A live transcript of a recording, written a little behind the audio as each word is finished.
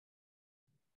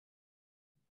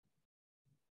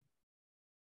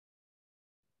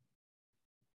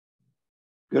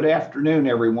Good afternoon,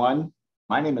 everyone.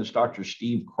 My name is Dr.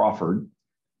 Steve Crawford.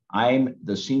 I'm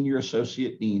the Senior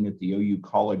Associate Dean at the OU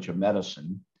College of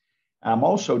Medicine. I'm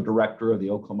also Director of the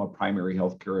Oklahoma Primary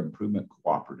Healthcare Improvement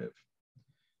Cooperative.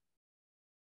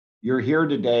 You're here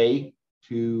today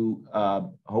to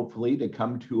hopefully to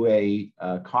come to a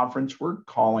conference we're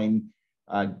calling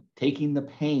Taking the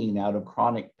Pain Out of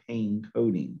Chronic Pain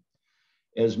Coding.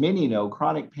 As many know,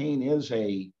 chronic pain is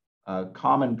a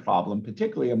common problem,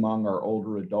 particularly among our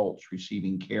older adults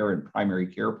receiving care in primary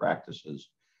care practices,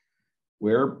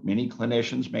 where many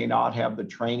clinicians may not have the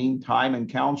training, time, and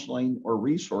counseling or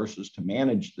resources to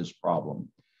manage this problem.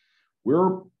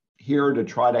 We're here to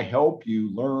try to help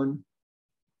you learn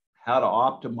how to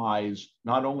optimize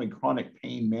not only chronic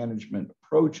pain management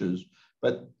approaches,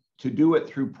 but to do it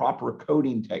through proper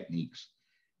coding techniques.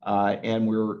 And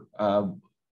we're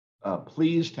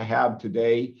pleased to have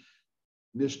today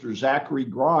Mr. Zachary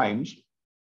Grimes,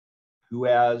 who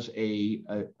has a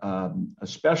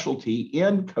specialty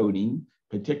in coding,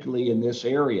 particularly in this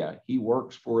area. He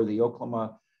works for the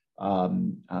Oklahoma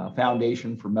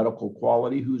Foundation for Medical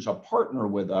Quality, who's a partner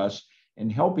with us in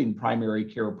helping primary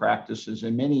care practices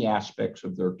in many aspects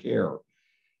of their care.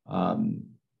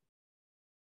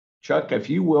 Chuck, if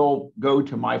you will go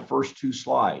to my first two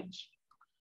slides.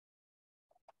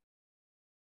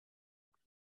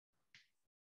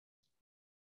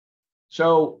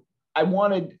 So I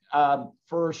wanted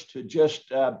first to just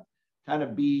kind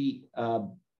of be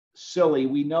silly.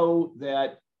 We know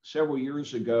that several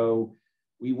years ago,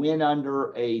 we went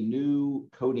under a new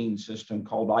coding system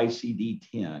called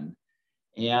ICD-10.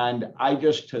 And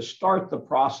to start the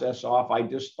process off, I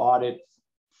just thought it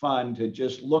fun to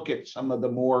just look at some of the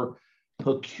more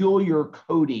peculiar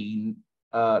coding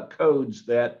codes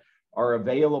that are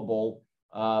available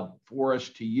for us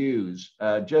to use,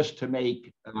 just to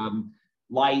make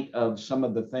light of some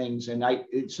of the things. And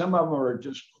some of them are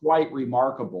just quite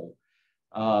remarkable.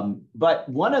 But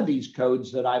one of these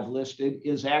codes that I've listed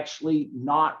is actually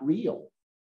not real.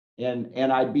 And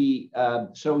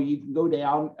so you can go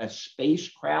down a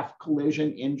spacecraft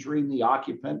collision injuring the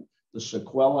occupant, the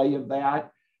sequelae of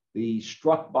that. The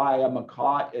struck by a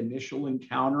macaw initial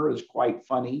encounter is quite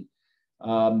funny.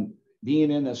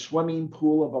 Being in a swimming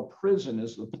pool of a prison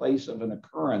is the place of an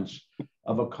occurrence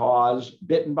of a cause.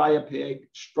 Bitten by a pig,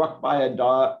 struck by a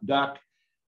duck,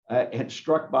 and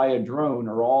struck by a drone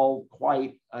are all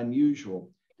quite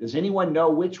unusual. Does anyone know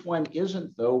which one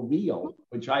isn't, though, real?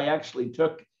 Which I actually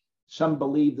took. Some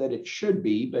believe that it should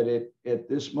be, but at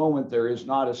this moment, there is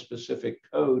not a specific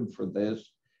code for this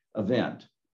event.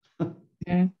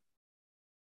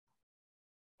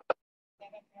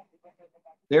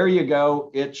 There you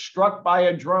go. It's struck by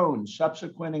a drone,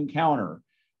 subsequent encounter.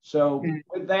 So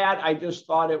with that, I just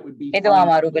thought it would be fun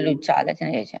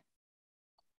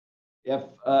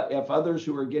if others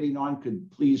who are getting on could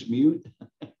please mute.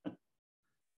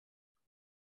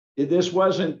 This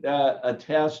wasn't a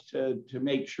test to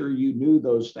make sure you knew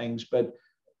those things, but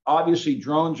obviously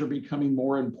drones are becoming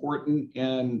more important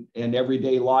in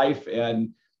everyday life. And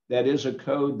that is a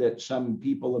code that some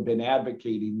people have been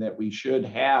advocating that we should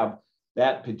have.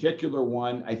 That particular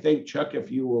one, I think, Chuck, if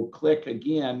you will click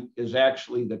again, is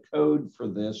actually the code for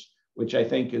this, which I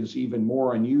think is even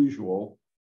more unusual.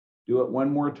 Do it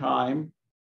one more time.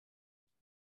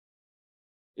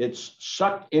 It's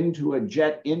sucked into a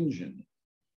jet engine,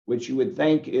 which you would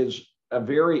think is a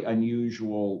very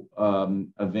unusual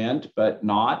event, but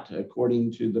not,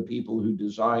 according to the people who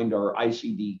designed our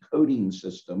ICD coding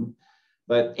system.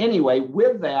 But anyway,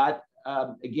 with that,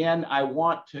 again, I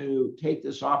want to take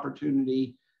this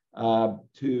opportunity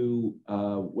to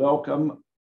welcome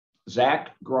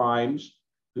Zach Grimes,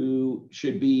 who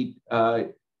should be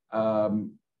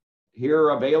here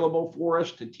available for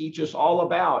us to teach us all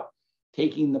about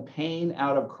taking the pain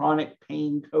out of chronic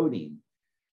pain coding.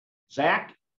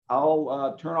 Zach,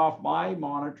 I'll turn off my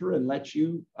monitor and let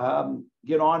you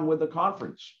get on with the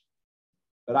conference.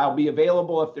 But I'll be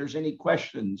available if there's any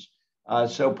questions.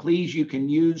 So please, you can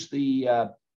use the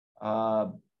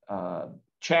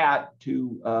chat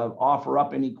to offer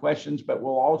up any questions, but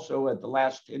we'll also, at the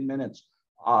last 10 minutes,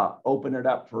 open it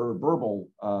up for verbal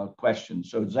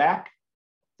questions. So Zach,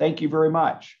 thank you very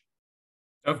much.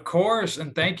 Of course,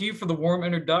 and thank you for the warm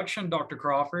introduction, Dr.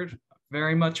 Crawford.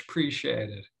 Very much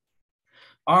appreciated.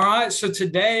 All right, so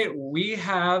today we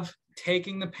have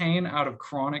taking the pain out of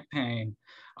chronic pain.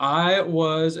 I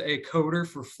was a coder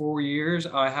for 4 years.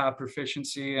 I have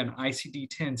proficiency in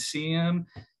ICD-10 CM,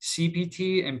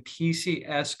 CPT, and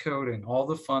PCS coding, all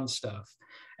the fun stuff.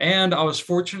 And I was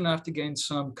fortunate enough to gain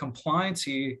some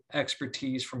compliancy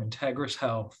expertise from Integris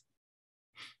Health.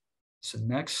 So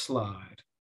next slide.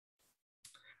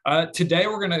 Today,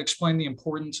 we're going to explain the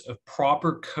importance of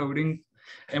proper coding.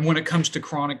 And when it comes to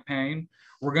chronic pain,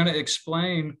 we're going to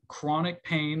explain chronic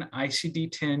pain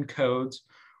ICD-10 codes.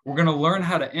 We're going to learn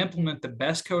how to implement the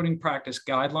best coding practice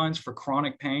guidelines for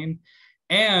chronic pain.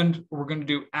 And we're going to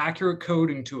do accurate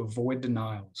coding to avoid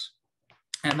denials.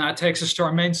 And that takes us to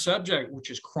our main subject,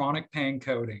 which is chronic pain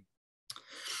coding.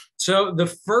 So the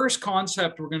first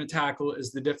concept we're going to tackle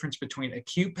is the difference between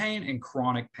acute pain and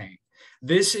chronic pain.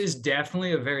 This is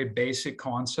definitely a very basic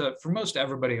concept for most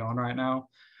everybody on right now,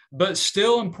 but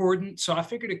still important. So I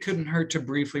figured it couldn't hurt to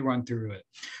briefly run through it.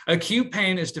 Acute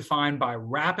pain is defined by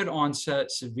rapid onset,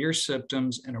 severe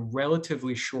symptoms, and a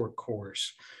relatively short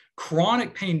course.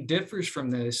 Chronic pain differs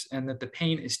from this in that the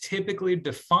pain is typically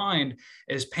defined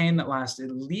as pain that lasts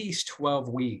at least 12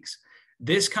 weeks.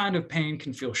 This kind of pain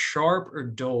can feel sharp or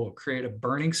dull, create a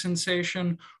burning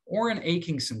sensation or an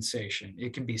aching sensation.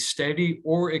 It can be steady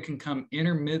or it can come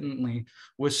intermittently,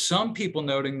 with some people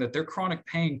noting that their chronic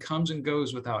pain comes and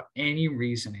goes without any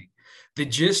reasoning. The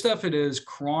gist of it is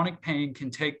chronic pain can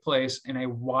take place in a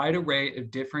wide array of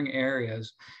differing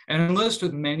areas and enlist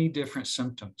with many different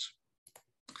symptoms.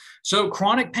 So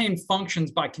chronic pain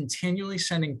functions by continually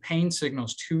sending pain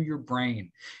signals to your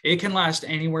brain. It can last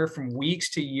anywhere from weeks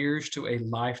to years to a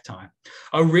lifetime.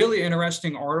 A really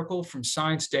interesting article from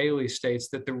Science Daily states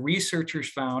that the researchers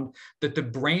found that the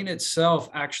brain itself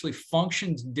actually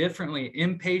functions differently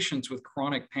in patients with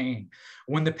chronic pain.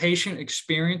 When the patient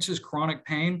experiences chronic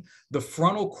pain, the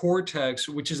frontal cortex,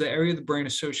 which is the area of the brain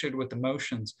associated with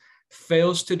emotions,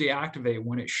 fails to deactivate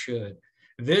when it should.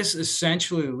 This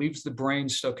essentially leaves the brain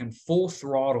stuck in full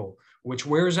throttle, which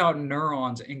wears out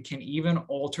neurons and can even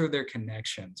alter their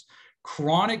connections.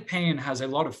 Chronic pain has a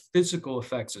lot of physical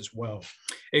effects as well.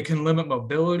 It can limit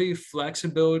mobility,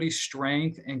 flexibility,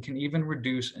 strength, and can even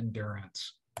reduce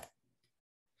endurance.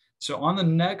 So on the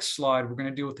next slide, we're going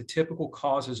to deal with the typical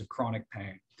causes of chronic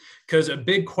pain, because a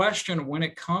big question when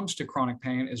it comes to chronic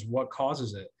pain is what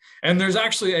causes it. And there's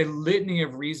actually a litany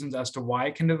of reasons as to why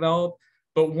it can develop.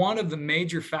 But one of the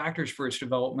major factors for its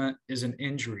development is an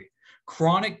injury.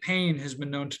 Chronic pain has been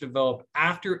known to develop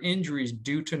after injuries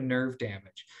due to nerve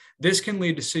damage. This can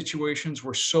lead to situations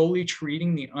where solely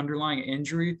treating the underlying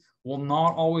injury will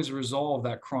not always resolve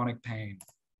that chronic pain.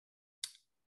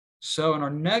 So in our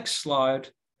next slide,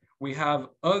 we have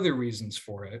other reasons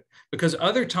for it, because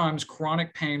other times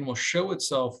chronic pain will show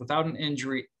itself without an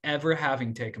injury ever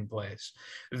having taken place.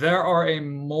 There are a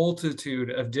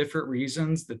multitude of different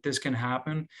reasons that this can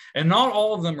happen, and not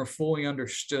all of them are fully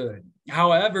understood.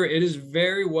 However, it is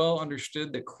very well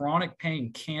understood that chronic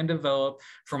pain can develop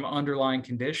from underlying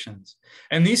conditions.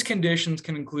 And these conditions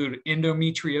can include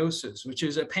endometriosis, which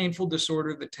is a painful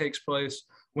disorder that takes place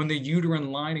when the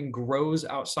uterine lining grows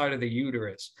outside of the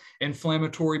uterus,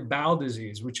 inflammatory bowel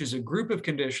disease, which is a group of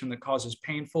conditions that causes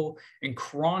painful and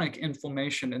chronic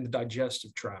inflammation in the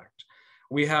digestive tract.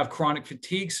 We have chronic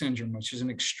fatigue syndrome, which is an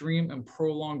extreme and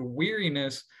prolonged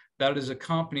weariness that is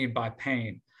accompanied by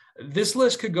pain. This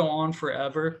list could go on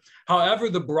forever. However,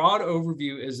 the broad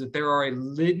overview is that there are a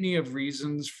litany of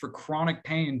reasons for chronic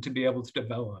pain to be able to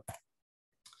develop.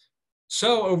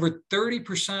 So over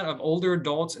 30% of older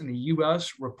adults in the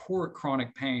US report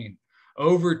chronic pain.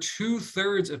 Over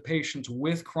 2/3 of patients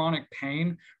with chronic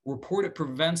pain report it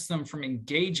prevents them from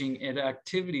engaging in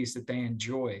activities that they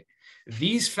enjoy.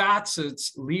 These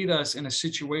facets lead us in a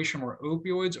situation where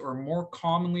opioids are more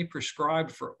commonly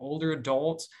prescribed for older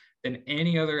adults than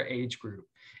any other age group.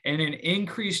 And an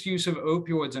increased use of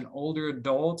opioids in older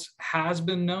adults has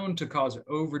been known to cause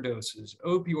overdoses,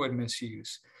 opioid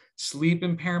misuse, sleep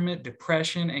impairment,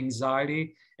 depression,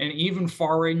 anxiety, and even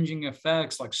far-ranging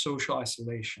effects like social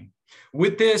isolation.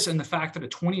 With this and the fact that a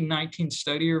 2019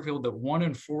 study revealed that 1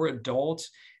 in 4 adults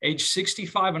aged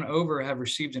 65 and over have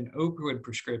received an opioid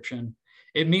prescription,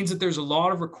 it means that there's a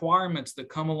lot of requirements that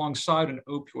come alongside an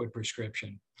opioid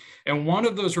prescription. And one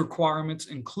of those requirements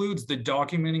includes the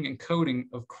documenting and coding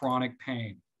of chronic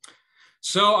pain.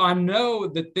 So I know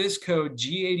that this code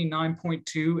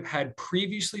G89.2 had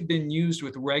previously been used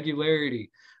with regularity,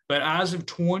 but as of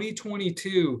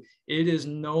 2022, it is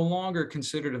no longer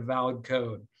considered a valid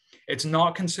code. It's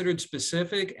not considered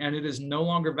specific, and it is no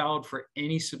longer valid for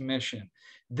any submission.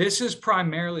 This is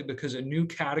primarily because a new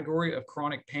category of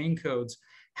chronic pain codes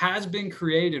has been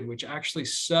created, which actually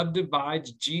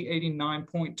subdivides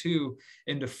G89.2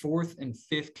 into 4th and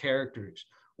 5th characters.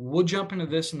 We'll jump into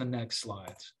this in the next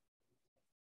slides.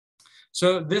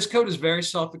 So this code is very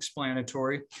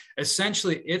self-explanatory.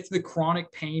 Essentially, if the chronic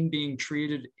pain being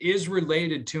treated is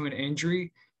related to an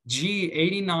injury,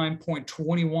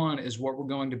 G89.21 is what we're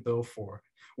going to bill for,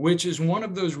 which is one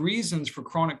of those reasons for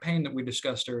chronic pain that we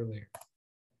discussed earlier.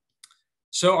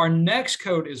 So our next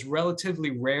code is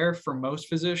relatively rare for most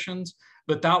physicians,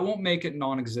 but that won't make it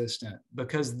non-existent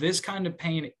because this kind of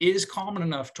pain is common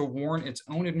enough to warrant its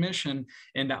own admission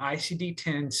into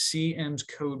ICD-10-CM's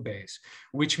code base,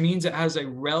 which means it has a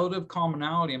relative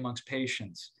commonality amongst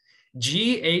patients.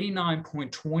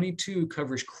 G89.22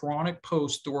 covers chronic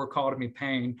post-thoracotomy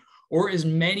pain, or as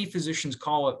many physicians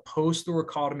call it,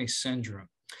 post-thoracotomy syndrome.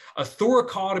 A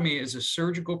thoracotomy is a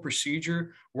surgical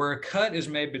procedure where a cut is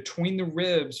made between the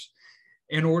ribs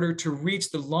in order to reach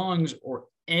the lungs or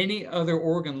any other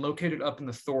organ located up in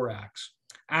the thorax.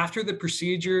 After the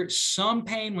procedure, some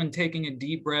pain when taking a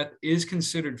deep breath is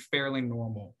considered fairly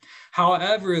normal.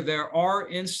 However, there are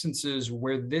instances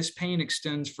where this pain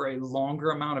extends for a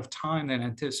longer amount of time than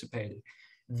anticipated.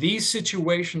 These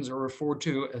situations are referred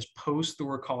to as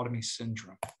post-thoracotomy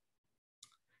syndrome.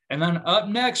 And then up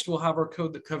next, we'll have our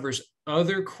code that covers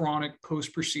other chronic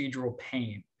post-procedural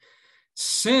pain.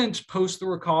 Since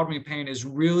post-thoracotomy pain is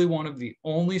really one of the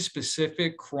only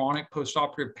specific chronic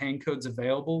postoperative pain codes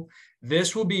available,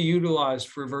 this will be utilized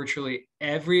for virtually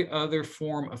every other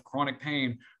form of chronic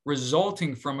pain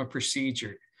resulting from a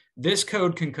procedure. This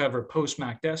code can cover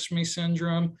post-macdectomy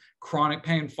syndrome, chronic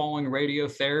pain following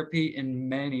radiotherapy, and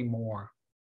many more.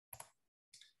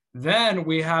 Then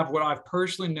we have what I've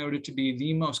personally noted to be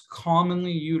the most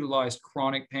commonly utilized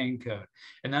chronic pain code,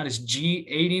 and that is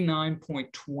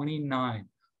G89.29,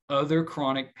 other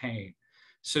chronic pain.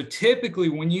 So typically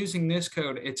when using this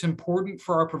code, it's important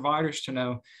for our providers to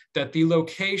know that the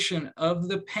location of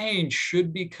the pain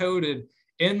should be coded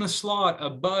in the slot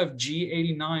above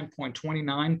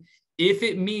G89.29 if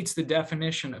it meets the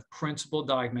definition of principal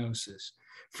diagnosis.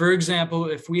 For example,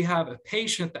 if we have a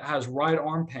patient that has right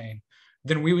arm pain,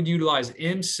 then we would utilize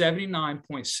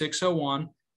M79.601,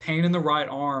 pain in the right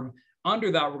arm.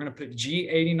 Under that, we're going to put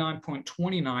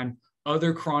G89.29,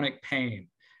 other chronic pain.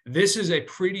 This is a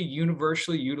pretty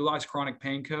universally utilized chronic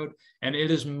pain code, and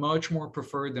it is much more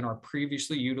preferred than our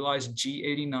previously utilized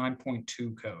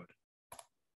G89.2 code.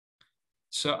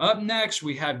 So up next,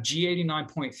 we have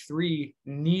G89.3,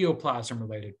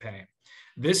 neoplasm-related pain.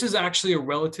 This is actually a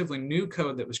relatively new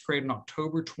code that was created in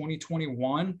October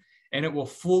 2021, and it will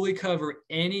fully cover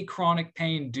any chronic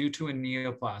pain due to a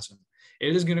neoplasm.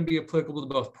 It is going to be applicable to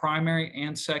both primary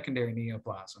and secondary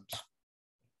neoplasms.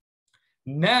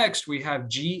 Next, we have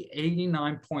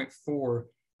G89.4,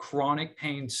 chronic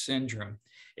pain syndrome.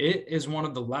 It is one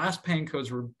of the last pain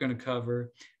codes we're going to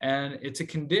cover, and it's a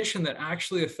condition that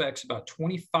actually affects about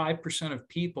 25% of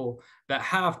people that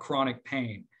have chronic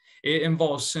pain. It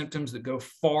involves symptoms that go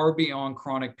far beyond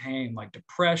chronic pain, like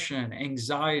depression,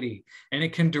 anxiety, and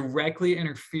it can directly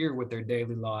interfere with their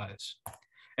daily lives.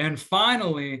 And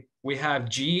finally, we have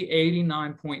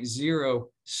G89.0,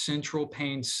 central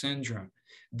pain syndrome.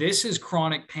 This is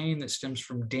chronic pain that stems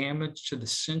from damage to the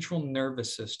central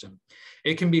nervous system.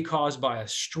 It can be caused by a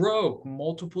stroke,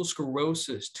 multiple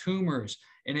sclerosis, tumors,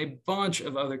 and a bunch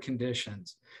of other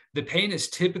conditions. The pain is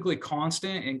typically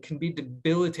constant and can be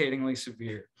debilitatingly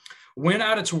severe. When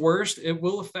at its worst, it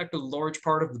will affect a large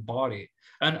part of the body.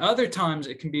 And other times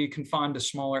it can be confined to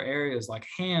smaller areas like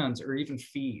hands or even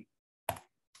feet.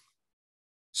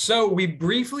 So we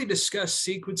briefly discussed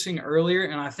sequencing earlier,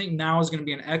 and I think now is going to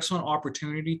be an excellent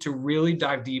opportunity to really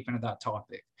dive deep into that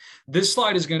topic. This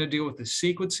slide is going to deal with the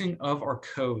sequencing of our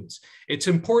codes. It's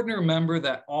important to remember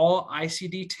that all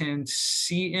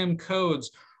ICD-10-CM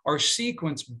codes are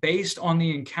sequenced based on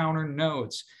the encounter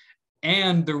notes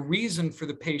and the reason for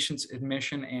the patient's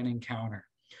admission and encounter.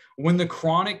 When the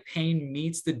chronic pain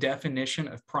meets the definition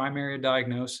of primary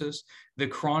diagnosis, the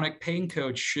chronic pain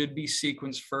code should be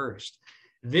sequenced first.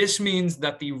 This means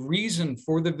that the reason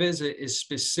for the visit is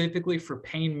specifically for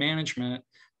pain management,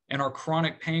 and our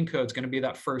chronic pain code is going to be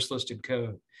that first listed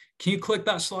code. Can you click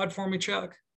that slide for me,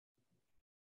 Chuck?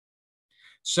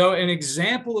 So an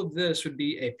example of this would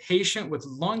be a patient with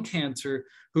lung cancer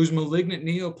whose malignant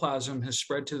neoplasm has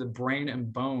spread to the brain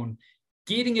and bone,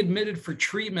 getting admitted for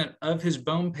treatment of his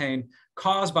bone pain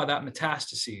caused by that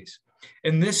metastases.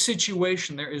 In this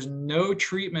situation, there is no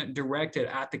treatment directed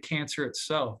at the cancer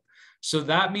itself. So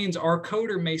that means our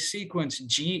coder may sequence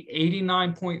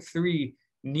G89.3,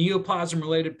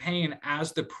 neoplasm-related pain,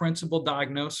 as the principal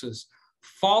diagnosis,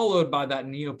 followed by that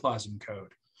neoplasm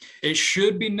code. It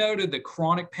should be noted that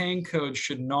chronic pain codes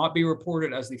should not be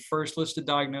reported as the first listed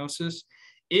diagnosis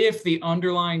if the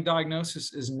underlying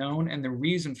diagnosis is known and the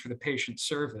reason for the patient's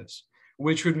service,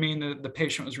 which would mean that the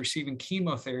patient was receiving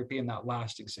chemotherapy in that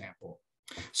last example.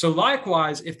 So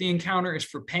likewise, if the encounter is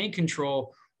for pain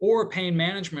control or pain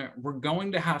management, we're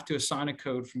going to have to assign a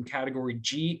code from category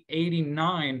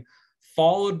G89,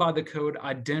 followed by the code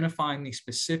identifying the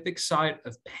specific site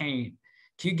of pain.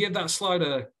 Can you give that slide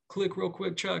a click real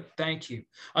quick, Chuck? Thank you.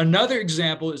 Another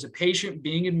example is a patient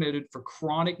being admitted for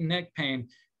chronic neck pain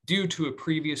due to a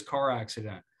previous car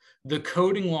accident. The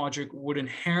coding logic would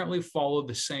inherently follow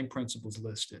the same principles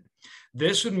listed.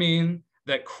 This would mean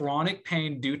that chronic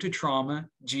pain due to trauma,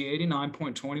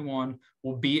 G89.21,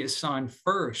 will be assigned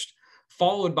first,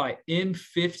 followed by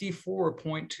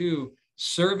M54.2,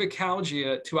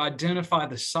 cervicalgia, to identify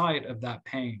the site of that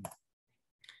pain.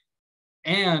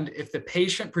 And if the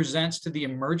patient presents to the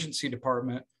emergency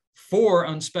department for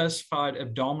unspecified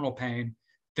abdominal pain,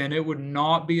 then it would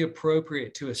not be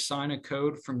appropriate to assign a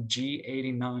code from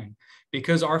G89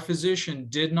 because our physician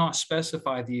did not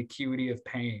specify the acuity of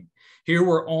pain. Here,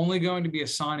 we're only going to be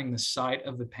assigning the site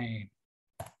of the pain.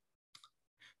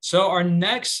 So our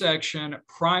next section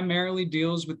primarily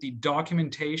deals with the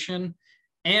documentation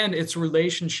and its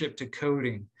relationship to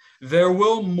coding. There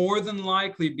will more than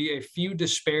likely be a few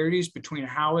disparities between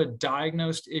how a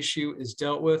diagnosed issue is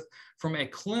dealt with from a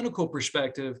clinical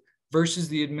perspective versus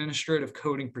the administrative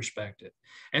coding perspective.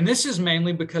 And this is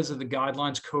mainly because of the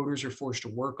guidelines coders are forced to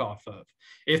work off of.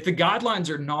 If the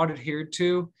guidelines are not adhered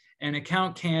to, an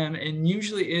account can and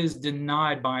usually is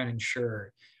denied by an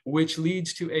insurer, which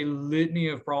leads to a litany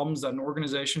of problems that an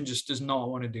organization just does not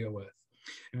want to deal with.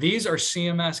 These are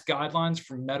CMS guidelines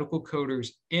for medical coders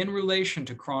in relation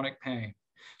to chronic pain.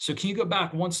 So can you go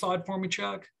back one slide for me,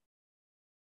 Chuck?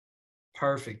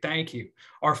 Perfect, thank you.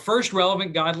 Our first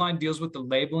relevant guideline deals with the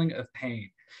labeling of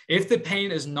pain. If the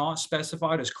pain is not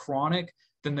specified as chronic,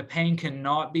 then the pain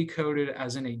cannot be coded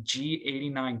as in a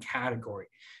G89 category.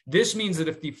 This means that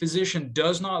if the physician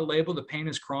does not label the pain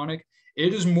as chronic,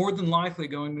 it is more than likely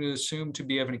going to assume to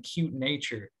be of an acute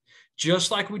nature.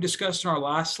 Just like we discussed in our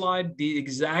last slide, the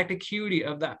exact acuity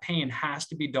of that pain has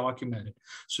to be documented.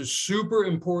 So super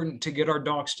important to get our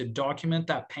docs to document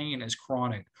that pain as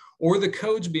chronic, or the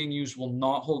codes being used will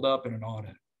not hold up in an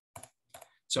audit.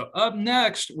 So up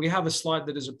next, we have a slide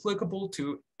that is applicable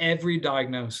to every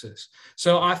diagnosis.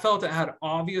 So I felt it had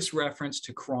obvious reference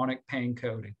to chronic pain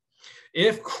coding.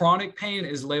 If chronic pain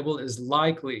is labeled as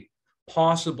likely,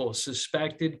 possible,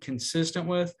 suspected, consistent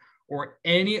with, or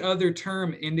any other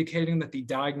term indicating that the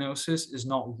diagnosis is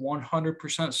not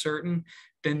 100% certain,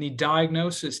 then the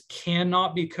diagnosis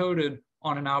cannot be coded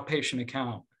on an outpatient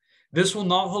account. This will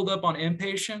not hold up on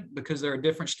inpatient because there are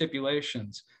different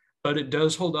stipulations, but it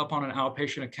does hold up on an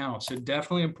outpatient account. So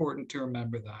definitely important to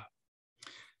remember that.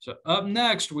 So up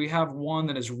next, we have one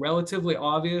that is relatively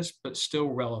obvious, but still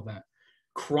relevant.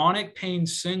 Chronic pain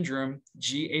syndrome,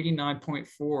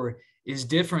 G89.4, is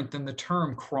different than the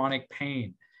term chronic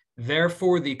pain.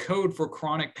 Therefore, the code for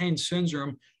chronic pain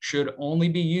syndrome should only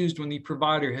be used when the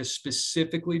provider has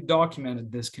specifically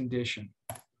documented this condition.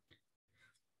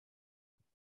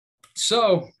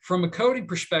 So from a coding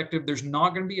perspective, there's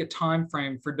not going to be a time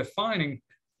frame for defining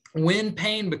when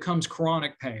pain becomes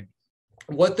chronic pain.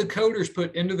 What the coders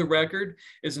put into the record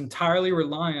is entirely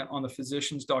reliant on the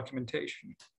physician's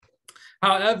documentation.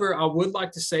 However, I would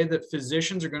like to say that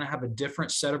physicians are going to have a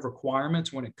different set of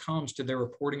requirements when it comes to their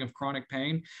reporting of chronic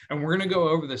pain, and we're going to go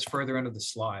over this further into the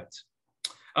slides.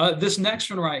 This next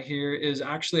one right here is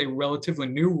actually a relatively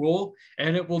new rule,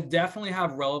 and it will definitely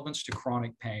have relevance to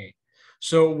chronic pain.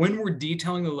 So when we're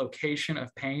detailing the location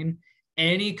of pain,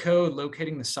 any code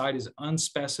locating the site as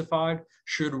unspecified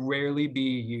should rarely be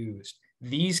used.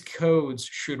 These codes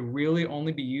should really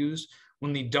only be used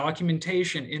when the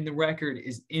documentation in the record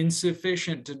is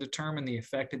insufficient to determine the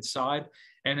affected side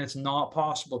and it's not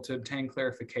possible to obtain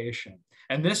clarification.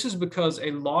 And this is because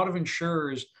a lot of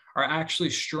insurers are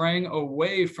actually straying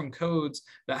away from codes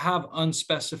that have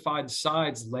unspecified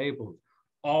sides labeled.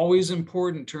 Always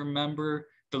important to remember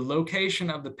the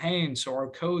location of the pain so our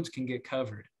codes can get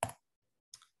covered.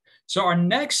 So our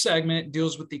next segment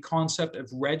deals with the concept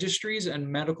of registries and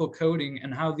medical coding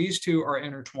and how these two are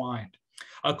intertwined.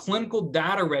 A clinical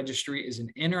data registry is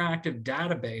an interactive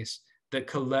database that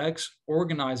collects,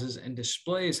 organizes, and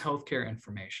displays healthcare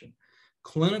information.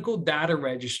 Clinical data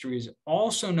registries,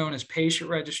 also known as patient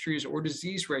registries or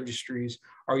disease registries,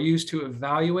 are used to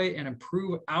evaluate and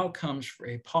improve outcomes for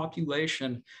a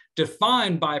population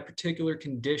defined by a particular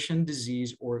condition,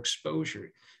 disease, or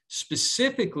exposure.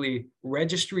 Specifically,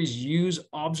 registries use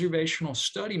observational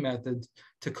study methods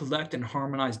to collect and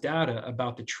harmonize data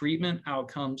about the treatment,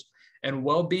 outcomes, and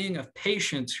well-being of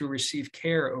patients who receive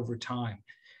care over time.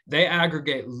 They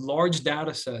aggregate large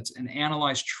data sets and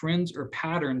analyze trends or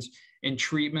patterns in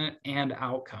treatment and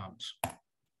outcomes.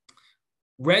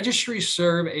 Registries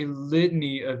serve a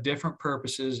litany of different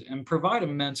purposes and provide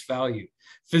immense value.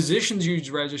 Physicians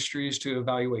use registries to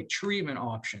evaluate treatment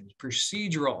options,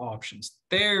 procedural options,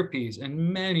 therapies, and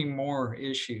many more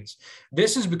issues.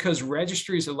 This is because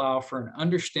registries allow for an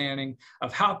understanding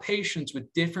of how patients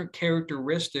with different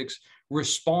characteristics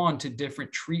respond to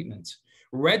different treatments.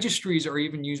 Registries are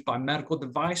even used by medical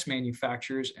device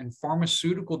manufacturers and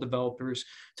pharmaceutical developers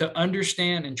to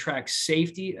understand and track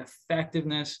safety,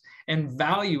 effectiveness, and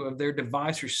value of their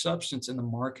device or substance in the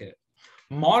market.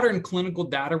 Modern clinical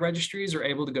data registries are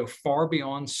able to go far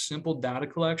beyond simple data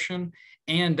collection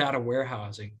and data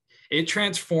warehousing. It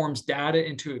transforms data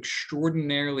into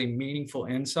extraordinarily meaningful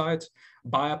insights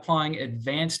by applying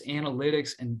advanced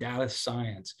analytics and data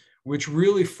science, which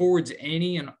really forwards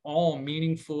any and all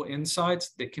meaningful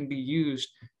insights that can be used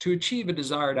to achieve a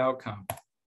desired outcome.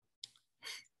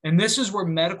 And this is where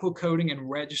medical coding and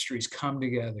registries come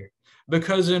together,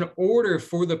 because in order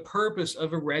for the purpose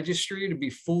of a registry to be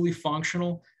fully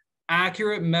functional,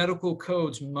 accurate medical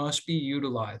codes must be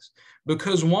utilized,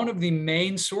 because one of the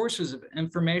main sources of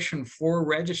information for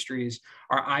registries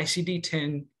are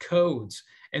ICD-10 codes.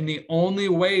 And the only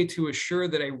way to assure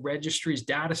that a registry's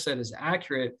data set is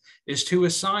accurate is to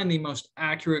assign the most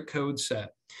accurate code set.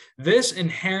 This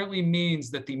inherently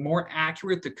means that the more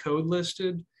accurate the code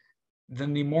listed,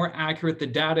 then the more accurate the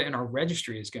data in our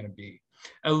registry is going to be.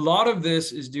 A lot of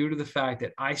this is due to the fact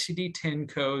that ICD-10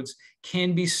 codes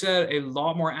can be set a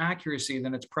lot more accuracy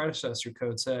than its predecessor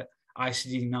code set,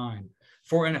 ICD-9.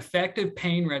 For an effective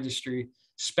pain registry,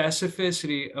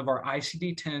 specificity of our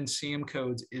ICD-10 CM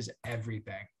codes is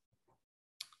everything.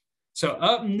 So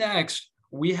up next,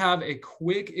 we have a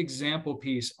quick example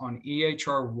piece on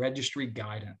EHR registry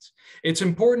guidance. It's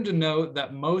important to note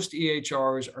that most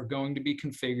EHRs are going to be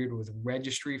configured with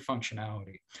registry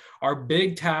functionality. Our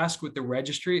big task with the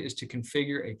registry is to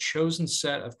configure a chosen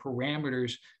set of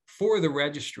parameters for the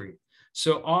registry.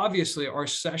 So obviously our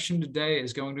session today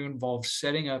is going to involve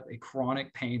setting up a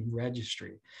chronic pain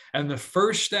registry. And the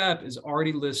first step is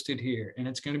already listed here, and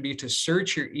it's going to be to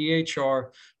search your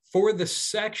EHR for the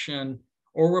section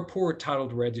or report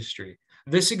titled registry.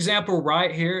 This example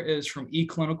right here is from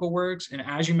eClinicalWorks, and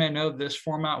as you may know, this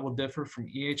format will differ from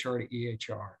EHR to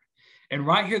EHR. And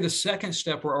right here, the second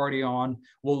step we're already on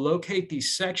will locate the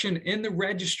section in the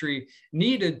registry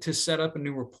needed to set up a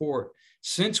new report.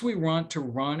 Since we want to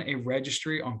run a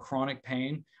registry on chronic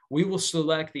pain, we will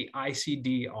select the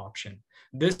ICD option.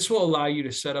 This will allow you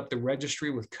to set up the registry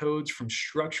with codes from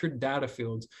structured data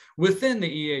fields within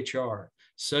the EHR,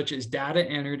 such as data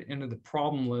entered into the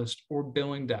problem list or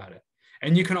billing data.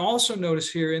 And you can also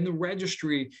notice here in the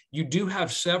registry, you do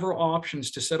have several options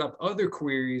to set up other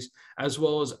queries as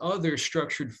well as other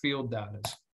structured field data.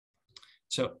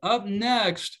 So up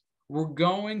next, we're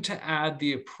going to add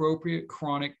the appropriate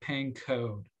chronic pain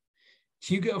code.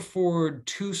 Can you go forward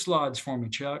 2 slides for me,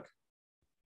 Chuck?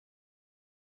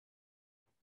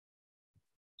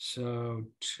 So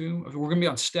we're going to be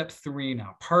on step 3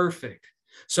 now. Perfect.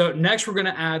 So next, we're going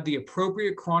to add the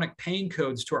appropriate chronic pain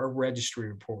codes to our registry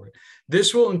report.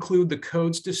 This will include the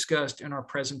codes discussed in our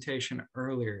presentation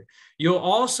earlier. You'll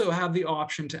also have the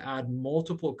option to add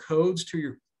multiple codes to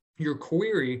your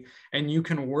query, and you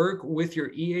can work with your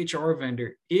EHR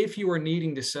vendor if you are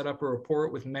needing to set up a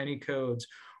report with many codes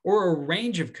or a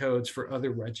range of codes for other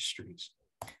registries.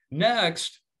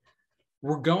 Next,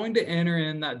 we're going to enter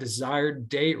in that desired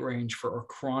date range for our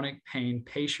chronic pain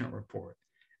patient report.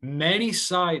 Many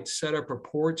sites set up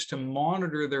reports to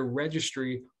monitor their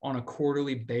registry on a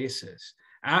quarterly basis.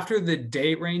 After the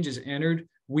date range is entered,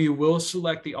 we will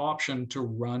select the option to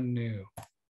run new.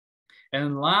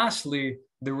 And lastly,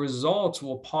 the results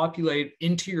will populate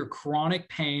into your chronic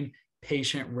pain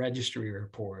patient registry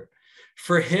report.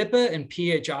 For HIPAA and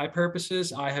PHI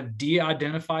purposes, I have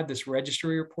de-identified this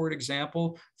registry report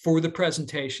example for the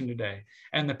presentation today,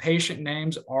 and the patient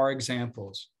names are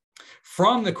examples.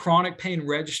 From the chronic pain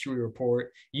registry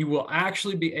report, you will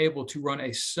actually be able to run a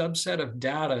subset of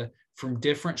data from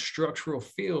different structural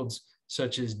fields,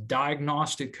 such as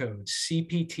diagnostic codes,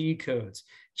 CPT codes,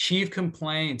 chief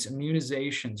complaints,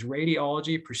 immunizations,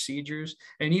 radiology procedures,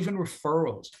 and even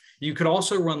referrals. You could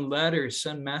also run letters,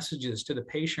 send messages to the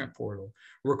patient portal,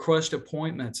 request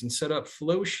appointments, and set up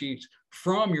flow sheets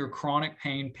from your chronic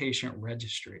pain patient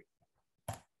registry.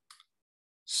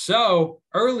 So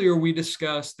earlier we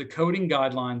discussed the coding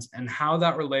guidelines and how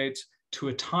that relates to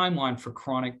a timeline for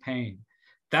chronic pain.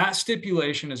 That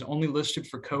stipulation is only listed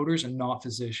for coders and not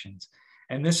physicians.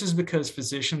 And this is because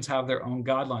physicians have their own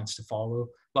guidelines to follow,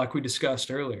 like we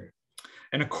discussed earlier.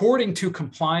 And according to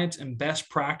compliance and best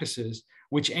practices,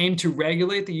 which aim to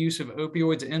regulate the use of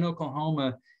opioids in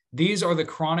Oklahoma, These are the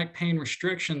chronic pain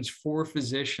restrictions for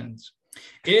physicians.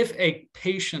 If a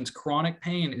patient's chronic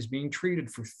pain is being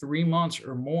treated for 3 months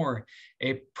or more,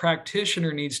 a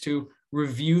practitioner needs to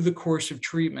review the course of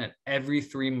treatment every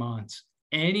 3 months.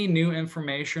 Any new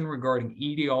information regarding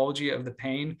etiology of the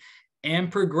pain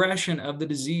and progression of the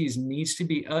disease needs to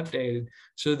be updated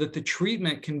so that the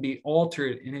treatment can be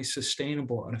altered in a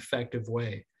sustainable and effective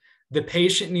way. The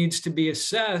patient needs to be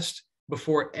assessed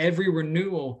before every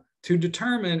renewal to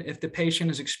determine if the patient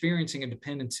is experiencing a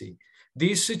dependency.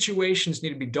 These situations need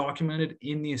to be documented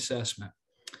in the assessment.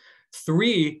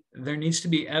 3, there needs to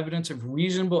be evidence of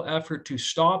reasonable effort to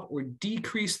stop or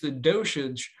decrease the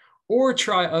dosage or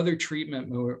try other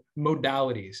treatment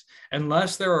modalities,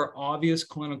 unless there are obvious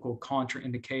clinical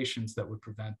contraindications that would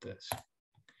prevent this.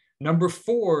 Number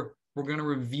 4, we're going to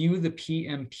review the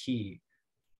PMP.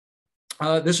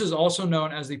 This is also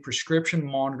known as the Prescription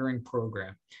Monitoring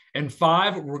Program. And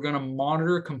 5, we're going to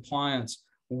monitor compliance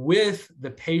with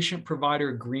the patient-provider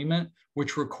agreement,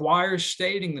 which requires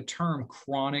stating the term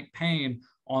chronic pain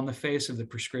on the face of the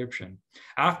prescription.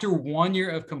 After 1 year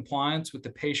of compliance with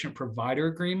the patient-provider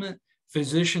agreement,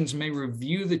 physicians may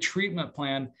review the treatment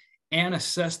plan and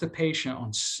assess the patient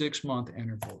on 6-month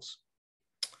intervals.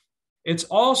 It's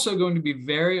also going to be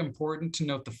very important to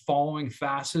note the following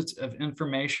facets of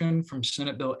information from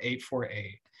Senate Bill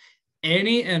 848.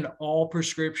 Any and all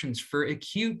prescriptions for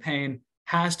acute pain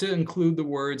has to include the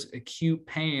words acute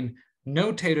pain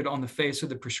notated on the face of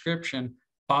the prescription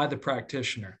by the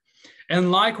practitioner.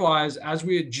 And likewise, as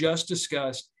we had just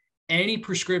discussed, any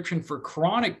prescription for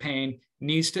chronic pain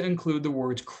needs to include the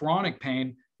words chronic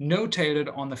pain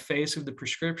notated on the face of the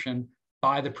prescription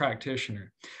by the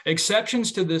practitioner.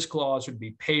 Exceptions to this clause would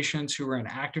be patients who are in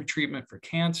active treatment for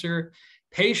cancer,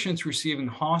 patients receiving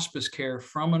hospice care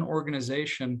from an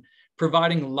organization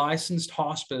providing licensed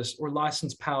hospice or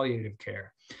licensed palliative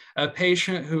care, a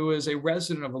patient who is a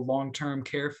resident of a long-term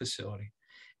care facility,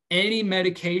 any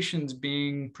medications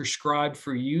being prescribed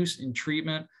for use in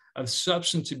treatment of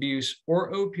substance abuse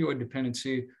or opioid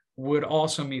dependency would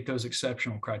also meet those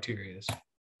exceptional criteria.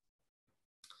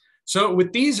 So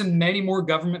with these and many more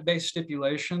government-based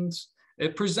stipulations,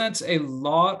 it presents a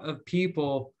lot of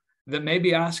people that may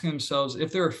be asking themselves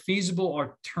if there are feasible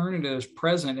alternatives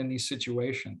present in these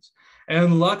situations.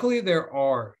 And luckily there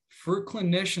are. For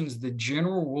clinicians, the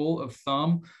general rule of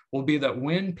thumb will be that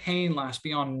when pain lasts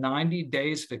beyond 90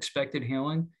 days of expected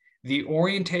healing, the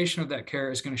orientation of that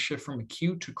care is going to shift from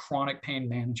acute to chronic pain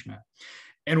management.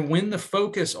 And when the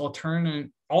focus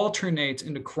alternates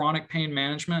into chronic pain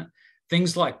management,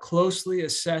 things like closely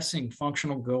assessing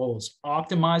functional goals,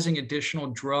 optimizing additional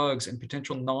drugs and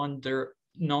potential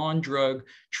non-drug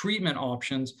treatment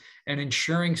options, and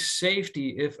ensuring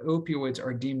safety if opioids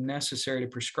are deemed necessary to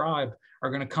prescribe are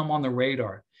going to come on the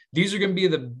radar. These are going to be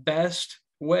the best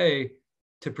way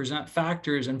to present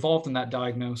factors involved in that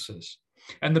diagnosis.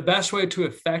 And the best way to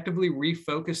effectively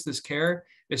refocus this care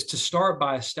is to start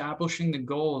by establishing the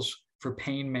goals for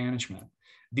pain management.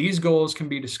 These goals can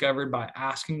be discovered by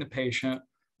asking the patient,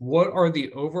 what are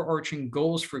the overarching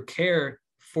goals for care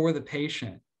for the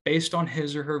patient based on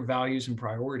his or her values and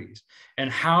priorities? And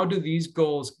how do these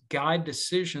goals guide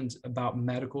decisions about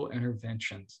medical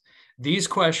interventions? These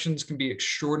questions can be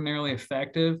extraordinarily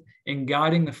effective in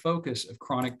guiding the focus of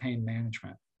chronic pain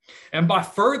management. And by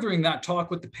furthering that talk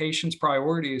with the patient's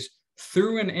priorities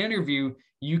through an interview,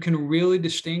 you can really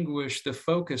distinguish the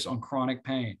focus on chronic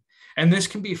pain. And this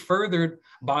can be furthered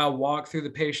by a walk through the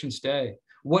patient's day.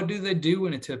 What do they do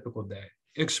in a typical day?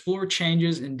 Explore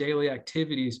changes in daily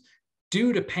activities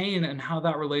due to pain and how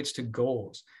that relates to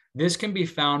goals. This can be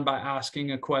found by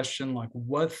asking a question like,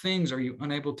 what things are you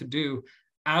unable to do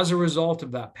as a result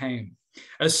of that pain?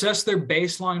 Assess their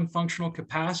baseline functional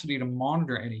capacity to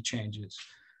monitor any changes.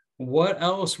 What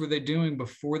else were they doing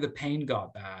before the pain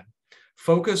got bad?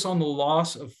 Focus on the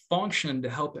loss of function to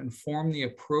help inform the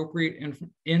appropriate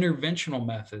interventional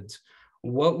methods.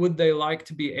 What would they like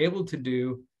to be able to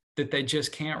do that they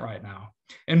just can't right now?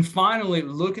 And finally,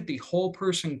 look at the whole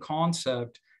person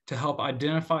concept to help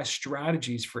identify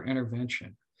strategies for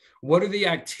intervention. What are the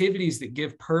activities that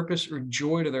give purpose or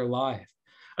joy to their life?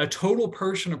 A total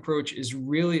person approach is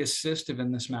really assistive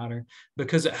in this matter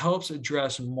because it helps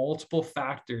address multiple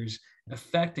factors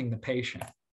affecting the patient.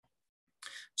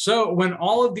 So when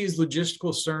all of these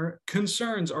logistical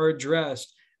concerns are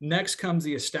addressed, next comes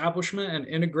the establishment and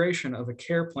integration of a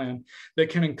care plan that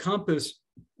can encompass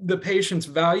the patient's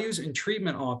values and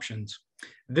treatment options.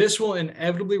 This will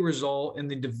inevitably result in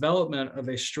the development of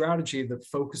a strategy that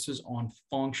focuses on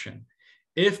function.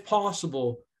 If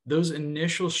possible, those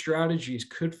initial strategies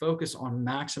could focus on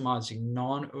maximizing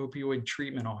non-opioid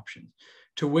treatment options,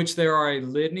 to which there are a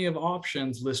litany of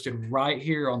options listed right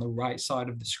here on the right side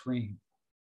of the screen.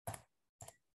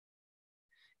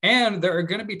 And there are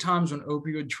going to be times when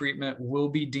opioid treatment will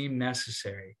be deemed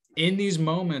necessary. In these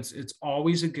moments, it's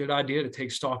always a good idea to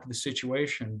take stock of the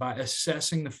situation by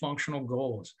assessing the functional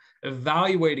goals,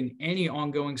 evaluating any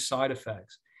ongoing side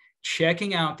effects,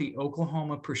 checking out the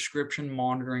Oklahoma Prescription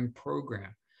Monitoring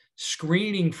Program,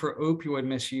 screening for opioid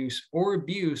misuse or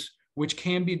abuse, which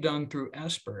can be done through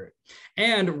SBIRT,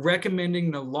 and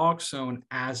recommending naloxone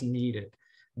as needed.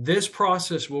 This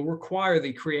process will require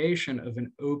the creation of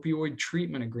an opioid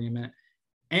treatment agreement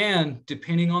and,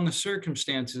 depending on the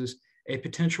circumstances, a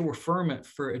potential referment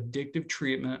for addictive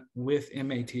treatment with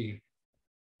MAT.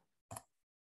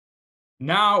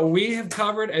 Now, we have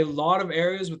covered a lot of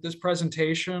areas with this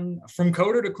presentation from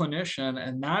coder to clinician,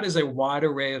 and that is a wide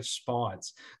array of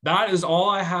spots. That is all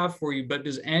I have for you, but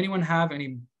does anyone have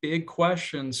any big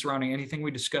questions surrounding anything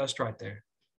we discussed right there?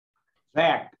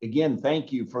 Zach, again,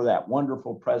 thank you for that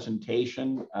wonderful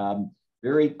presentation.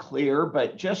 Very clear,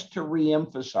 but just to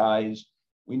reemphasize,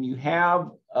 when you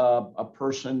have a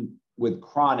person with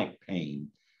chronic pain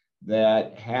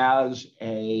that has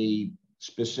a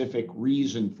specific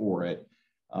reason for it,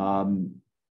 and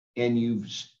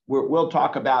we'll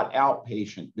talk about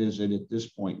outpatient visit at this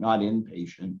point, not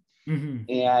inpatient,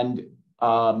 and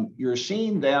you're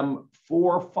seeing them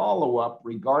for follow-up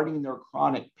regarding their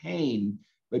chronic pain,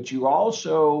 but you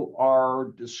also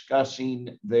are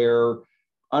discussing their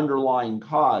underlying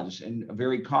cause, and a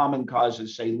very common cause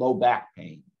is, say, low back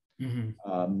pain.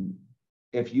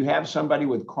 If you have somebody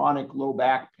with chronic low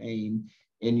back pain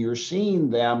and you're seeing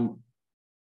them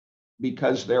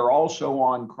because they're also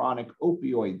on chronic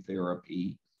opioid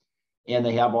therapy and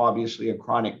they have obviously a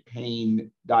chronic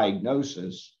pain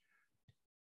diagnosis,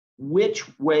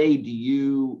 which way do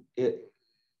you,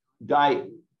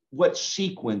 what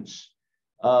sequence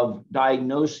of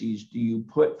diagnoses do you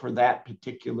put for that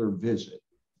particular visit?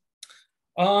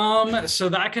 So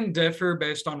that can differ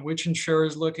based on which insurer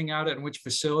is looking at it and which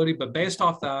facility, but based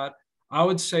off that, I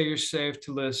would say you're safe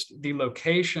to list the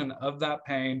location of that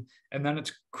pain and then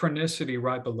its chronicity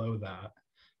right below that.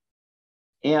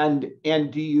 And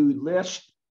do you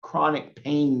list chronic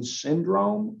pain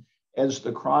syndrome as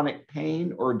the chronic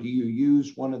pain, or do you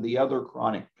use one of the other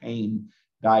chronic pain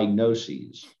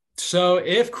diagnoses? So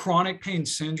if chronic pain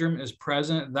syndrome is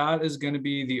present, that is going to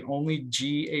be the only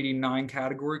G89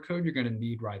 category code you're going to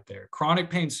need right there.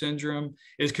 Chronic pain syndrome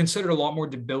is considered a lot more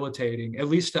debilitating, at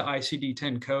least to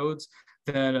ICD-10 codes,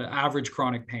 than an average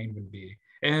chronic pain would be.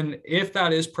 And if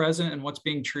that is present and what's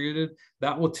being treated,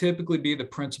 that will typically be the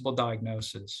principal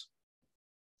diagnosis.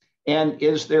 And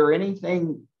is there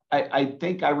anything, I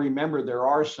think I remember there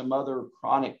are some other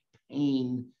chronic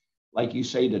pain, like you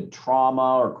say, to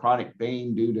trauma or chronic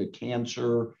pain due to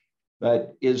cancer,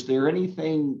 but is there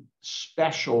anything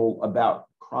special about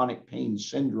chronic pain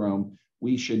syndrome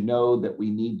we should know that we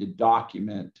need to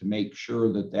document to make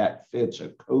sure that that fits a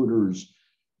coder's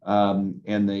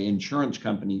and the insurance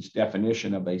company's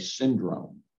definition of a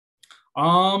syndrome?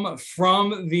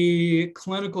 From the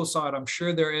clinical side, I'm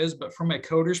sure there is, but from a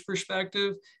coder's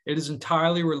perspective, it is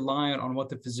entirely reliant on what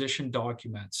the physician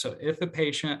documents. So if a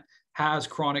patient has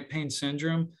chronic pain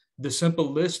syndrome, the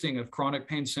simple listing of chronic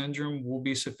pain syndrome will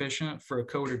be sufficient for a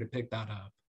coder to pick that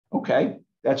up. Okay,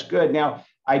 that's good. Now,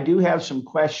 I do have some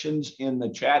questions in the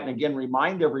chat. And again,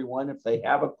 remind everyone, if they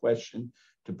have a question,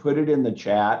 to put it in the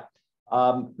chat.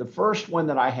 The first one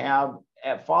that I have,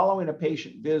 following a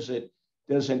patient visit,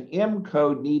 does an M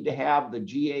code need to have the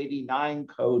G89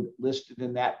 code listed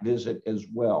in that visit as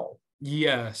well?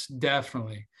 Yes,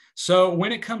 definitely. So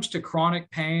when it comes to chronic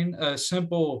pain, a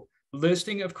simple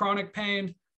listing of chronic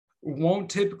pain won't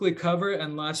typically cover it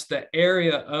unless the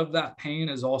area of that pain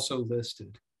is also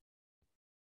listed.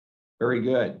 Very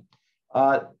good.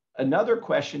 Another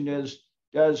question is,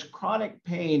 does chronic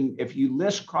pain, if you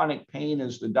list chronic pain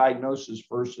as the diagnosis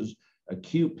versus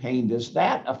acute pain, does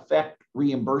that affect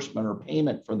reimbursement or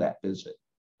payment for that visit?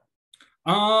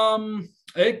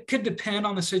 It could depend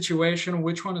on the situation,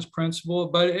 which one is principal,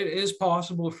 but it is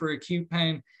possible for acute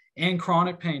pain and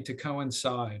chronic pain to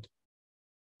coincide.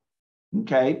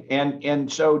 Okay,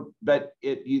 and so, but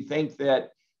you think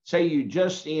that, say you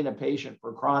just seen a patient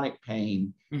for chronic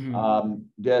pain,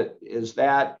 is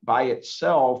that by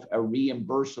itself a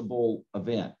reimbursable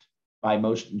event by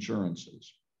most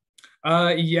insurances?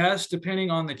 Yes,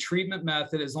 depending on the treatment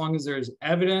method, as long as there's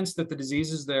evidence that the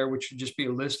disease is there, which should just be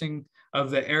a listing of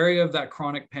the area of that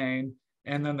chronic pain,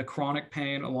 and then the chronic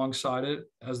pain alongside it,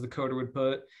 as the coder would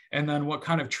put, and then what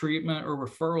kind of treatment or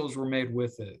referrals were made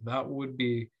with it. That would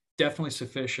be definitely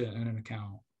sufficient in an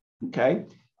account. Okay.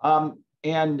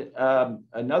 And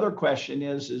another question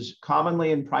is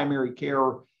commonly in primary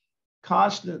care,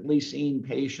 constantly seeing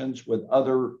patients with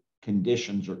other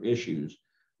conditions or issues.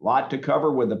 A lot to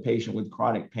cover with a patient with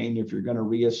chronic pain if you're going to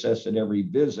reassess at every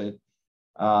visit.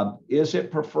 Is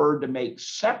it preferred to make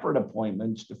separate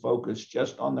appointments to focus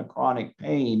just on the chronic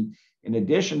pain in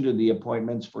addition to the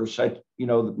appointments for such,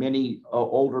 many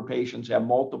older patients have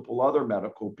multiple other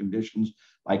medical conditions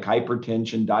like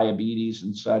hypertension, diabetes,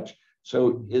 and such.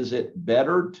 So is it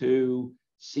better to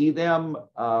see them,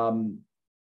 for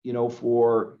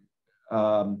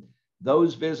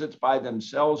those visits by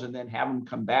themselves and then have them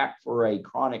come back for a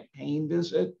chronic pain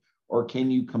visit? Or can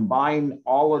you combine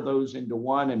all of those into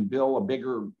one and bill a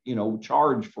bigger,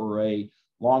 charge for a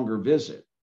longer visit?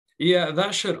 Yeah,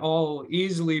 that should all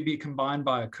easily be combined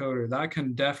by a coder. That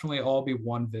can definitely all be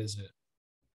one visit.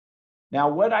 Now,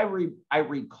 what I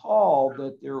recall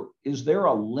that there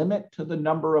a limit to the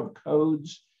number of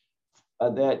codes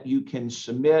that you can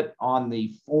submit on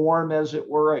the form, as it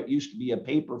were? It used to be a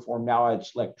paper form, now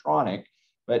it's electronic.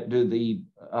 But do the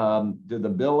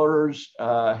billers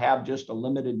have just a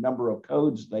limited number of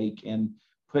codes they can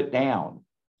put down?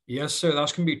 Yes, sir.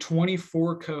 That's going to be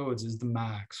 24 codes is the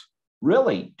max.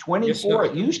 Really? 24?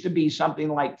 Yes, it used to be something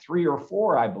like 3 or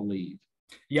 4, I believe.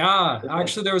 Yeah,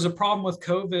 actually, there was a problem with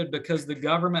COVID because the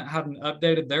government hadn't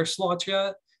updated their slots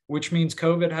yet, which means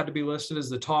COVID had to be listed as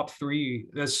the top 3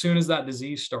 as soon as that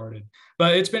disease started.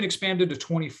 But it's been expanded to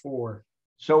 24.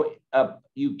 So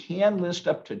you can list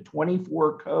up to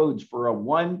 24 codes for a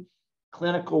one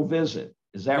clinical visit.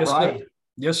 Is that right? Sir.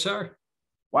 Yes, sir.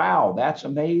 Wow, that's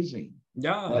amazing.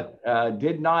 Yeah. But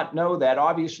did not know that.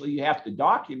 Obviously, you have to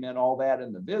document all that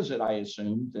in the visit, I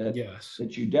assume, that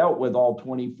you dealt with all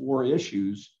 24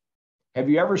 issues. Have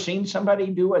you ever seen somebody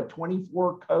do a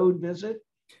 24 code visit?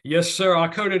 Yes, sir. I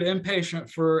coded inpatient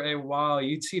for a while.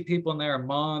 You'd see people in there a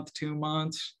month, 2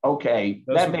 months. Okay,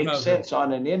 that makes sense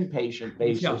on an inpatient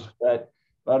basis, but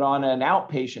on an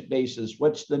outpatient basis,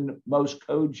 what's the most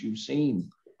codes you've seen?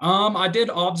 I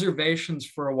did observations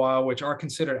for a while, which are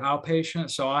considered outpatient.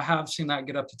 So I have seen that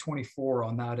get up to 24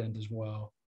 on that end as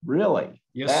well. Really?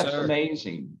 Yes, that's sir.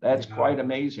 Amazing. That's quite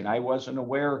amazing. I wasn't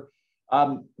aware.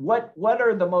 What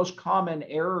are the most common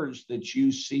errors that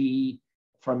you see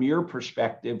from your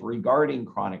perspective regarding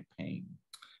chronic pain?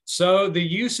 So the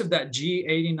use of that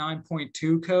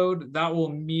G89.2 code, that will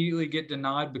immediately get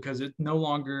denied because it no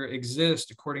longer exists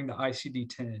according to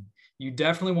ICD-10. You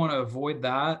definitely want to avoid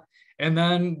that. And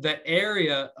then the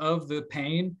area of the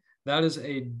pain, that is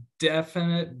a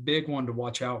definite big one to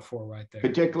watch out for right there.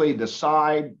 Particularly the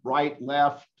side, right,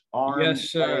 left, arm, yes,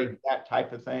 sir. leg, that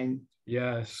type of thing.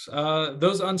 Yes.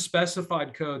 Those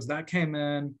unspecified codes, that came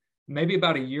in maybe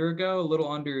about a year ago, a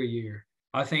little under a year.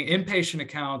 I think inpatient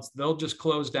accounts, they'll just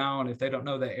close down if they don't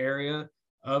know the area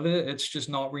of it. It's just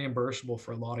not reimbursable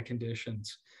for a lot of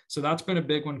conditions. So that's been a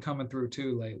big one coming through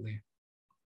too lately.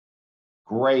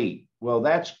 Great. Well,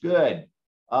 that's good.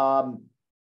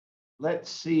 Let's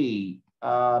see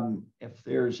if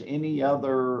there's any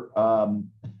other,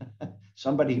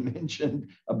 somebody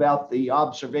mentioned about the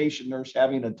observation nurse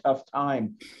having a tough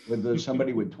time with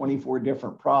somebody with 24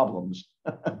 different problems.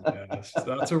 Yes,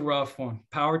 that's a rough one.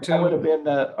 Power to that would have been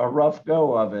a rough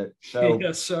go of it. So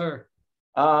yes, sir.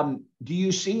 Do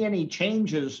you see any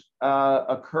changes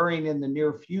occurring in the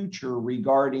near future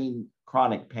regarding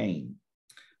chronic pain?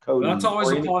 That's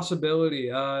always a possibility.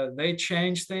 They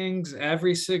change things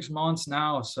every 6 months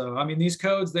now. So, I mean, these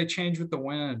codes, they change with the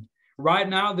wind. Right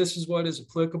now, this is what is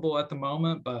applicable at the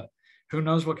moment, but who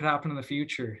knows what could happen in the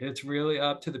future? It's really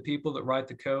up to the people that write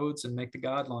the codes and make the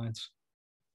guidelines.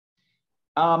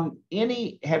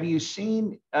 Have you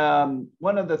seen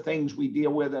one of the things we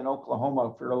deal with in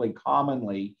Oklahoma fairly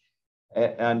commonly,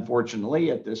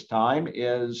 unfortunately at this time,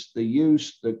 is the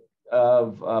use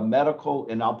of medical,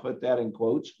 and I'll put that in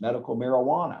quotes, medical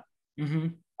marijuana.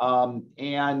 Mm-hmm.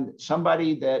 And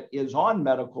somebody that is on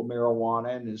medical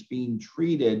marijuana and is being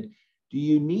treated, do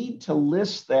you need to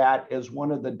list that as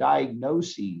one of the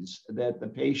diagnoses that the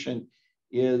patient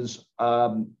is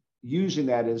using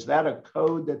that? Is that a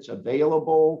code that's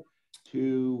available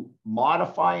to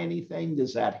modify anything?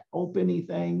 Does that help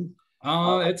anything?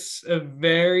 It's a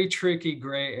very tricky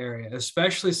gray area,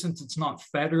 especially since it's not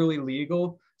federally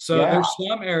legal. So there's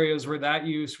some areas where that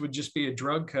use would just be a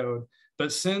drug code.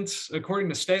 But since, according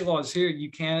to state laws here, you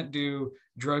can't do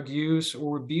drug use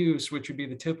or abuse, which would be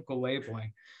the typical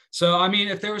labeling. So, I mean,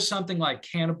 if there was something like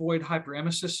cannabinoid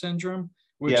hyperemesis syndrome,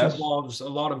 which involves a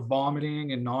lot of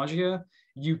vomiting and nausea,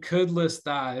 you could list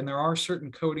that. And there are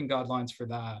certain coding guidelines for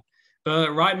that.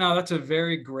 But right now, that's a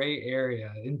very gray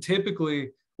area. And typically,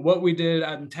 what we did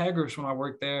at Integris when I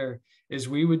worked there is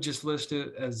we would just list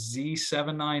it as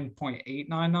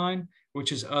Z79.899,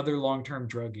 which is other long-term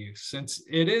drug use, since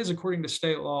it is, according to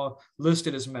state law,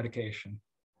 listed as medication.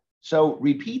 So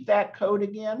repeat that code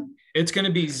again. It's going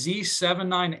to be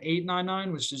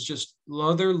Z79899, which is just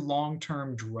other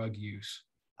long-term drug use.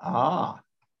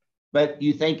 But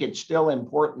you think it's still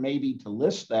important maybe to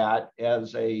list that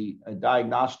as a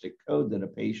diagnostic code, that a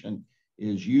patient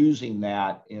is using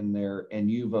that in there,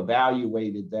 and you've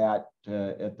evaluated that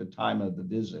at the time of the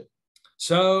visit.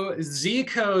 So Z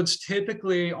codes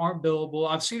typically aren't billable.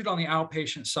 I've seen it on the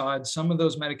outpatient side. Some of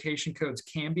those medication codes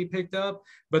can be picked up,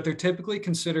 but they're typically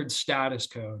considered status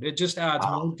code. It just adds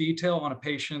more detail on a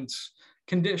patient's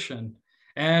condition.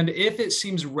 And if it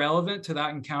seems relevant to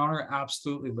that encounter,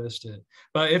 absolutely list it.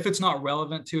 But if it's not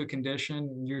relevant to a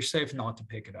condition, you're safe not to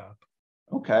pick it up.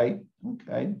 Okay.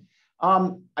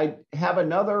 I have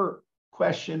another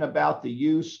question about the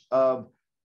use of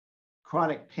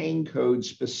chronic pain codes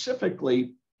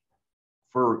specifically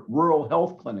for rural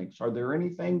health clinics. Are there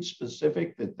anything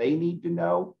specific that they need to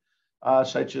know,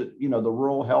 such as, the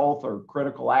rural health or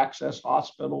critical access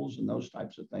hospitals and those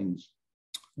types of things?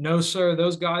 No, sir.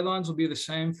 Those guidelines will be the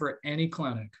same for any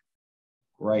clinic.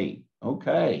 Great.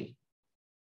 Okay.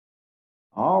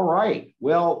 All right.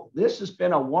 Well, this has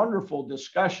been a wonderful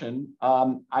discussion.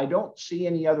 I don't see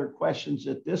any other questions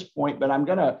at this point, but I'm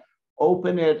going to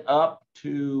open it up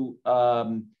to,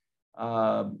 that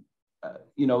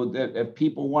if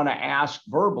people want to ask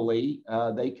verbally,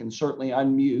 they can certainly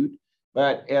unmute.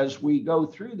 But as we go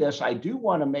through this, I do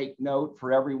want to make note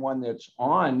for everyone that's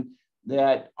on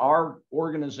that our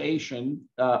organization,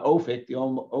 OPHIC, the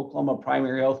Oklahoma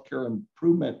Primary Healthcare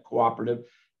Improvement Cooperative,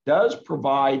 does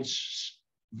provide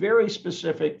very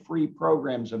specific free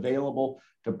programs available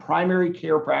to primary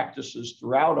care practices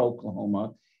throughout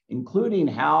Oklahoma, including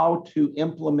how to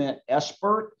implement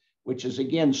SBIRT, which is,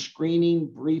 again,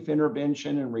 screening, brief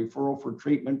intervention, and referral for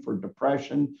treatment for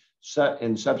depression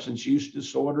and substance use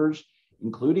disorders,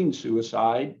 including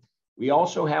suicide. We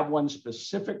also have one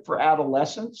specific for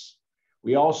adolescents.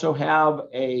 We also have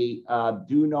a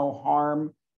do no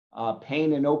harm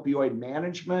pain and opioid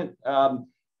management,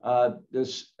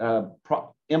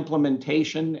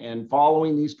 implementation and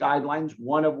following these guidelines,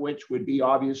 one of which would be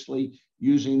obviously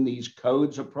using these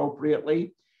codes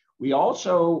appropriately. We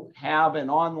also have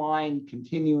an online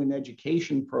continuing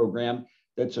education program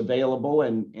that's available,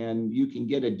 and you can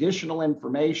get additional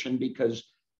information because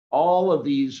all of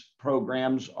these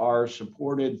programs are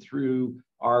supported through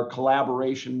our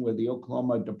collaboration with the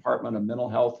Oklahoma Department of Mental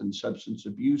Health and Substance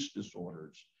Abuse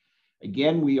Disorders.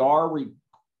 Again, we are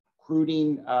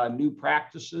recruiting new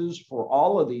practices for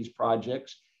all of these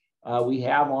projects. We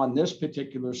have on this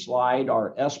particular slide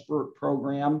our SBIRT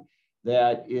program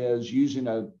that is using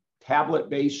a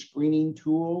tablet-based screening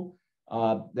tool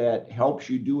that helps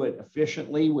you do it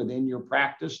efficiently within your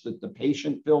practice that the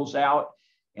patient fills out.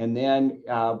 And then,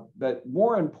 but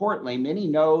more importantly, many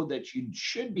know that you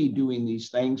should be doing these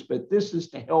things, but this is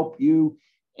to help you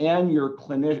and your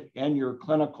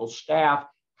clinical staff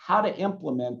how to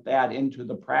implement that into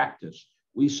the practice.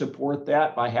 We support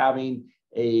that by having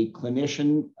a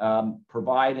clinician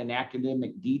provide an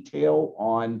academic detail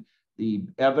on the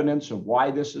evidence of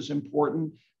why this is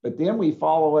important, but then we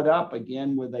follow it up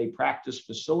again with a practice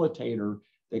facilitator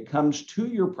that comes to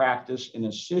your practice and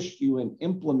assists you in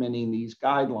implementing these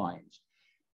guidelines.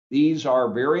 These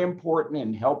are very important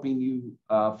in helping you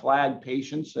flag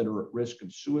patients that are at risk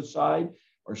of suicide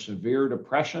or severe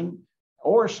depression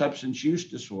or substance use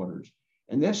disorders.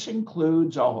 And this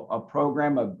includes a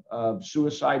program of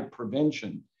suicide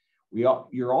prevention.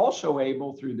 You're also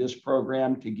able through this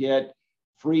program to get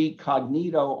free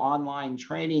Cognito online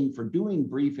training for doing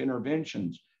brief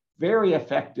interventions. Very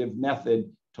effective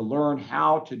method to learn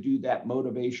how to do that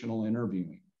motivational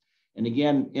interviewing. And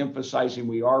again, emphasizing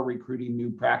we are recruiting new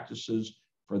practices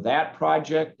for that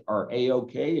project. Our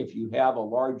AOK, if you have a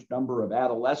large number of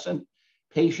adolescent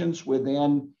patients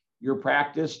within your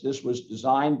practice, this was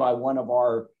designed by one of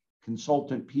our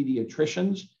consultant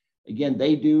pediatricians. Again,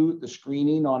 they do the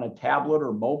screening on a tablet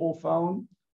or mobile phone.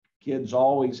 Kids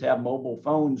always have mobile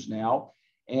phones now.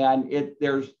 And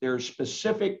there's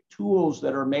specific tools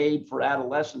that are made for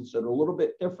adolescents that are a little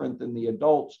bit different than the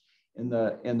adults in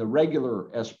the regular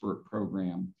SBIRT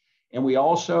program. And we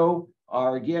also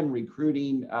are, again,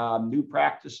 recruiting new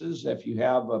practices if you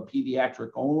have a pediatric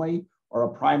only or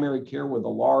a primary care with a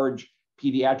large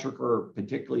pediatric or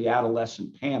particularly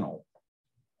adolescent panel.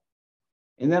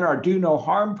 And then our Do No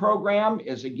Harm program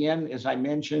is, again, as I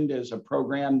mentioned, is a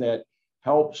program that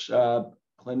helps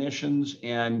clinicians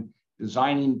and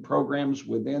designing programs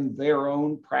within their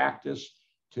own practice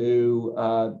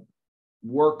to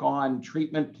work on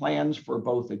treatment plans for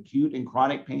both acute and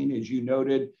chronic pain. As you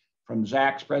noted from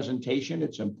Zach's presentation,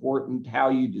 it's important how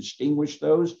you distinguish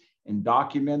those and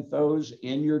document those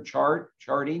in your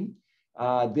charting.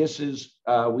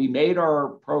 We made our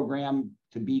program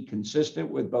to be consistent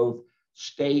with both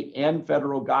state and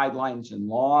federal guidelines and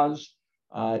laws.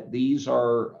 These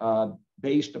are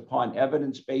based upon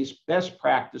evidence-based best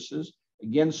practices,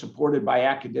 again, supported by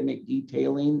academic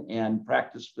detailing and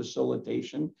practice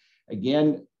facilitation.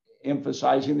 Again,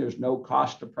 emphasizing there's no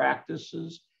cost to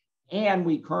practices. And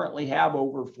we currently have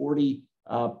over 40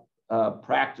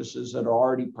 practices that are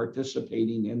already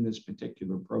participating in this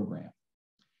particular program.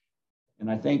 And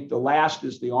I think the last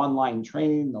is the online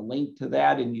training, the link to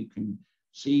that, and you can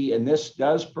see, and this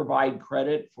does provide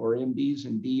credit for MDs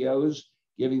and DOs,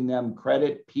 giving them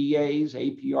credit, PAs,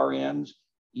 APRNs,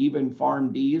 even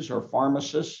PharmDs or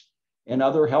pharmacists and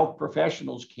other health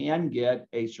professionals can get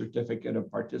a certificate of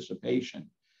participation.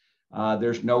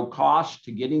 There's no cost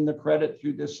to getting the credit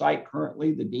through this site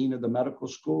currently. The Dean of the Medical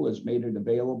School has made it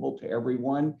available to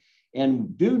everyone.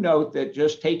 And do note that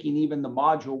just taking even the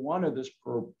module 1 of this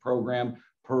program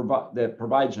that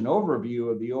provides an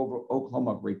overview of the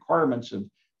Oklahoma requirements of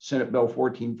Senate Bill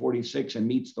 1446 and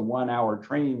meets the 1-hour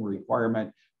training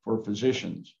requirement for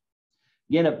physicians.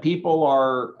 Again, if people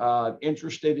are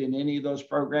interested in any of those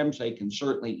programs, they can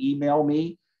certainly email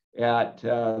me at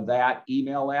that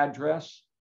email address.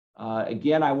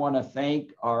 Again, I want to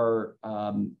thank our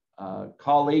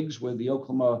colleagues with the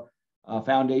Oklahoma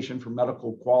Foundation for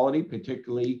Medical Quality,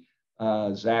 particularly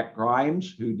Zach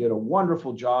Grimes, who did a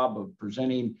wonderful job of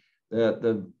presenting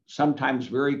the sometimes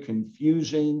very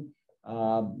confusing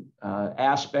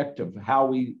aspect of how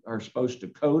we are supposed to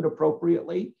code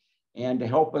appropriately and to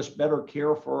help us better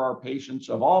care for our patients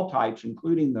of all types,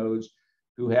 including those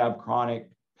who have chronic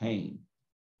pain.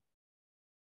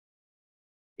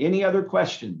 Any other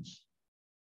questions?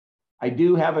 I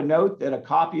do have a note that a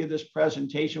copy of this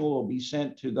presentation will be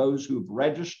sent to those who've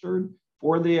registered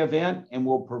for the event, and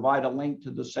we'll provide a link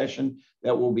to the session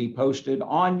that will be posted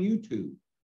on YouTube.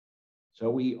 So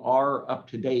we are up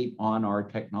to date on our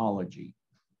technology.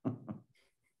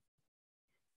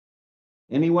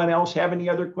 Anyone else have any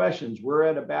other questions? We're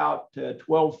at about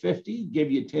 12:50,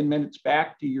 give you 10 minutes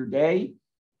back to your day.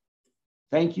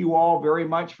 Thank you all very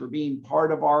much for being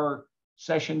part of our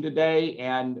session today,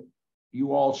 and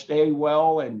you all stay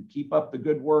well and keep up the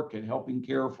good work at helping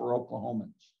care for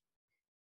Oklahomans.